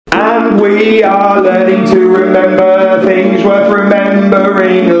And we are learning to remember things worth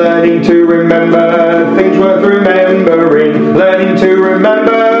remembering, learning to remember things worth remembering, learning to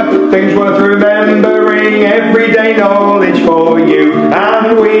remember things worth remembering, everyday knowledge for you.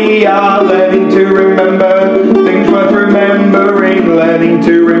 And we are learning to remember things worth remembering, learning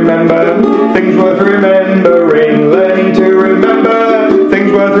to remember things worth remembering, learning to remember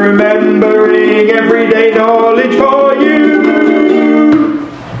things worth remembering, everyday knowledge for you.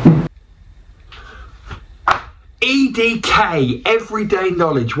 EDK, everyday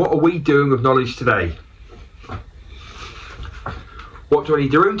knowledge. What are we doing with knowledge today? What do I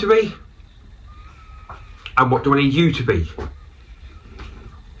need the room to be? And what do I need you to be?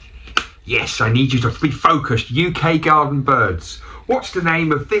 Yes, I need you to be focused. UK garden birds. What's the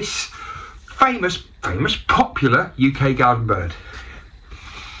name of this famous, popular UK garden bird?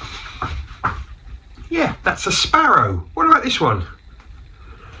 Yeah, that's a sparrow. What about this one?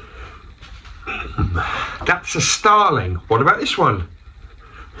 That's a starling. What about this one?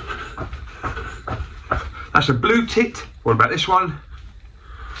 That's a blue tit. What about this one?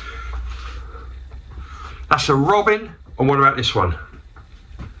 That's a robin. And what about this one?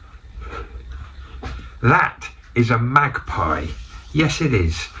 That is a magpie. Yes, it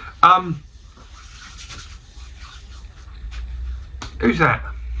is. Who's that?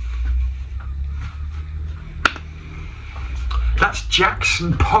 That's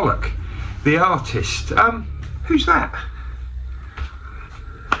Jackson Pollock, the artist. Who's that?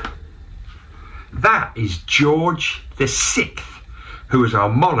 That is George VI, who was our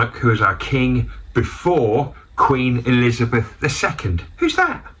monarch, who was our king before Queen Elizabeth II. Who's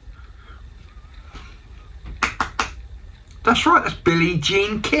that? That's right, that's Billie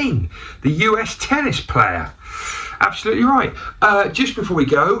Jean King, the US tennis player. Absolutely right. Just before we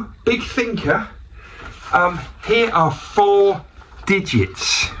go, big thinker. Here are 4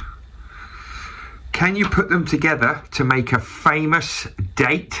 digits. Can you put them together to make a famous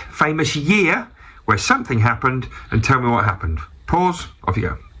date, famous year where something happened, and tell me what happened? Pause, off you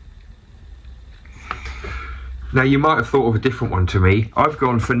go. Now you might have thought of a different one to me. I've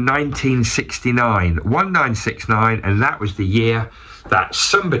gone for 1969, 1969, and that was the year that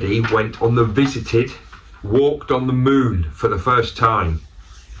somebody went on the visited, walked on the moon for the first time.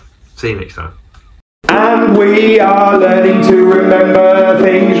 See you next time. And we are learning to remember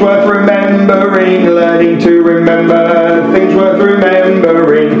things worth remembering, learning to remember things worth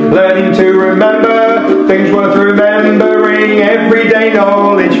remembering, learning to remember things worth remembering, everyday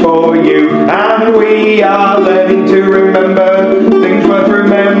knowledge for you. And we are learning to